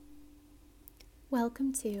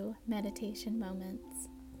Welcome to Meditation Moments.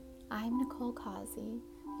 I'm Nichole Causey,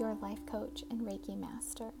 your life coach and Reiki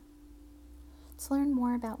Master. To learn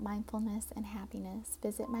more about mindfulness and happiness,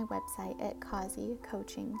 visit my website at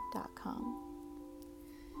causeycoaching.com.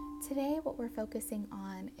 Today, what we're focusing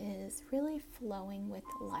on is really flowing with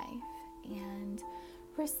life and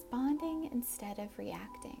responding instead of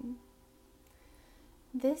reacting.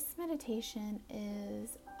 This meditation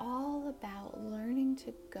is all about learning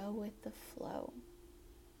to go with the flow.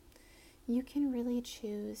 You can really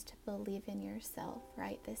choose to believe in yourself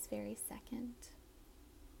right this very second.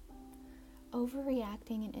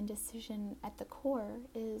 Overreacting and indecision at the core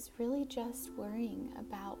is really just worrying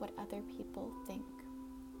about what other people think.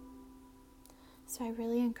 So I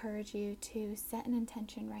really encourage you to set an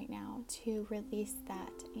intention right now to release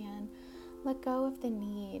that and let go of the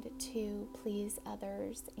need to please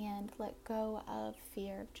others and let go of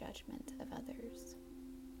fear of judgment of others.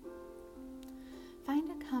 Find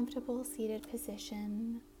a comfortable seated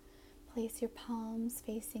position. Place your palms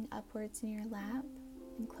facing upwards in your lap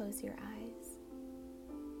and close your eyes.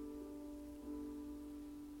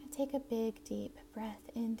 And take a big deep breath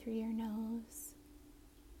in through your nose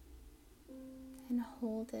and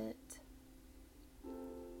hold it.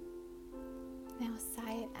 Now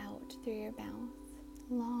sigh it out through your mouth,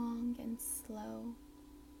 long and slow.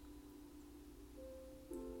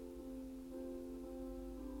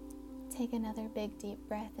 Take another big deep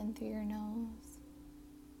breath in through your nose.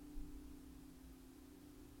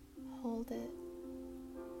 Hold it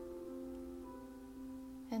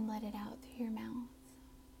and let it out through your mouth.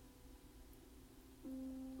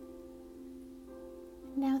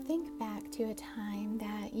 Now think back to a time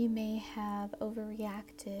that you may have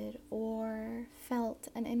overreacted or felt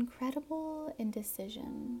an incredible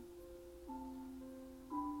indecision.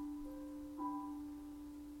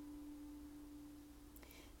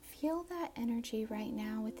 Feel that energy right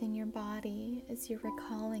now within your body as you're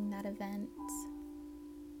recalling that event.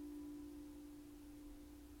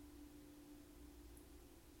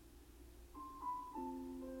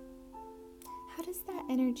 How does that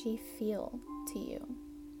energy feel to you?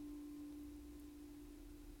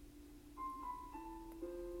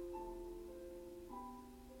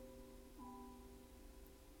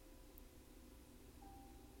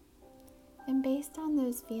 And based on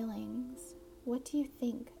those feelings, what do you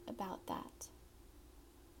think about that?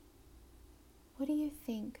 What do you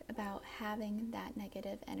think about having that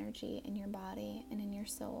negative energy in your body and in your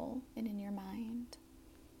soul and in your mind?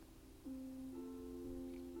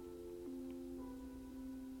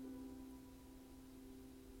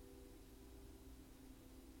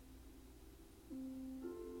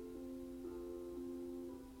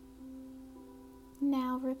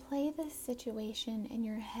 Now replay this situation in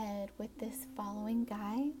your head with this following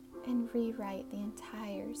guide and rewrite the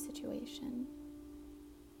entire situation.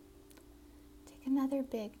 Take another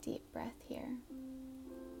big deep breath here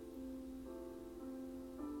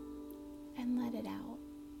and let it out.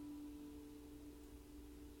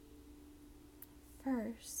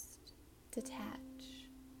 First, detach.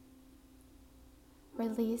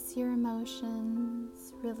 Release your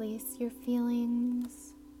emotions, release your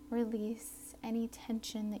feelings, release any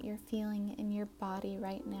tension that you're feeling in your body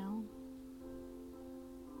right now.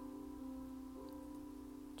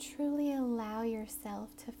 Truly allow yourself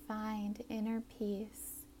to find inner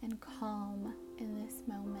peace and calm in this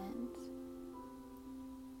moment.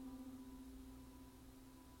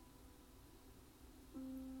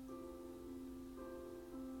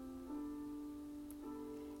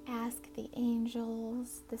 Ask the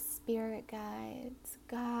angels, the spirit guides,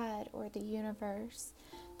 God, or the universe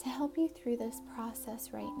to help you through this process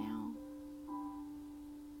right now.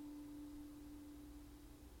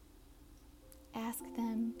 Ask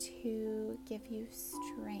them to give you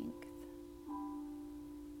strength.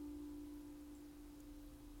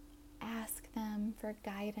 Ask them for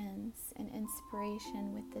guidance and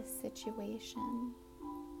inspiration with this situation.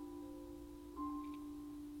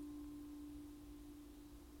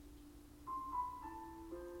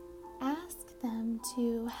 Ask them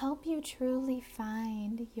to help you truly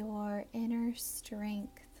find your inner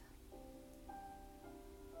strength.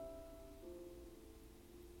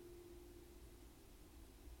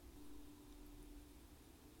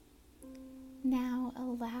 Now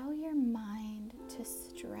allow your mind to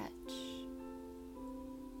stretch.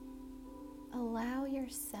 Allow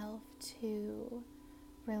yourself to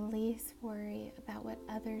release worry about what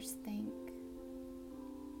others think.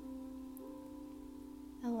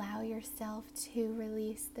 Allow yourself to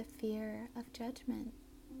release the fear of judgment.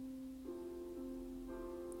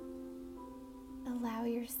 Allow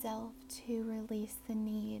yourself to release the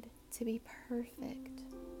need to be perfect.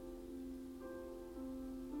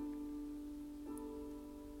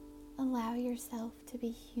 Allow yourself to be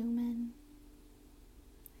human.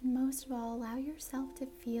 And most of all, allow yourself to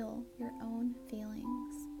feel your own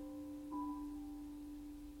feelings.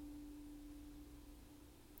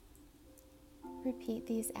 Repeat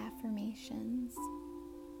these affirmations.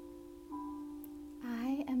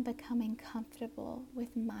 I am becoming comfortable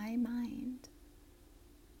with my mind.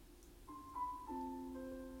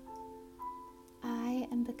 I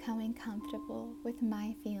am becoming comfortable with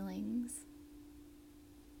my feelings.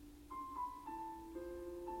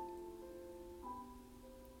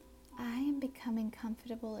 I am becoming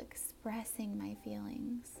comfortable expressing my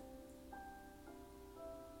feelings.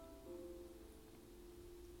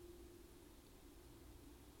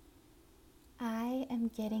 I am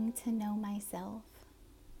getting to know myself.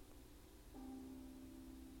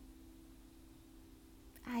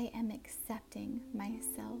 I am accepting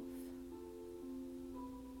myself.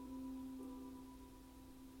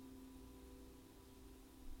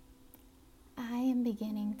 I am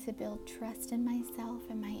beginning to build trust in myself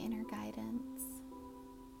and my inner guidance.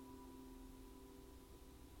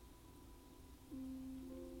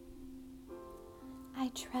 I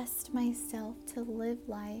trust myself to live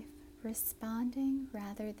life responding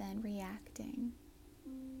rather than reacting.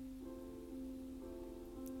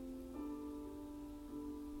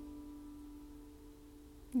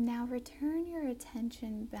 Now return your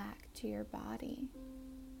attention back to your body.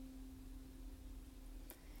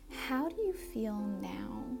 How do you feel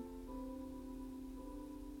now?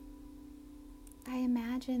 I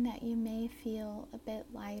imagine that you may feel a bit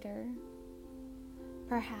lighter,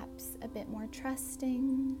 perhaps a bit more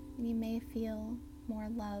trusting. You may feel more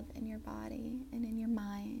love in your body and in your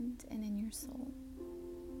mind and in your soul.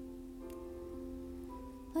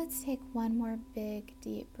 Let's take one more big,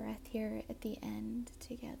 deep breath here at the end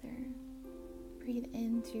together. Breathe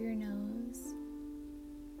in through your nose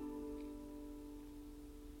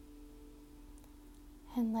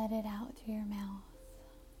and let it out through your mouth.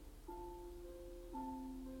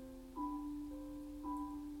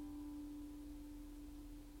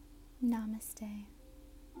 Namaste.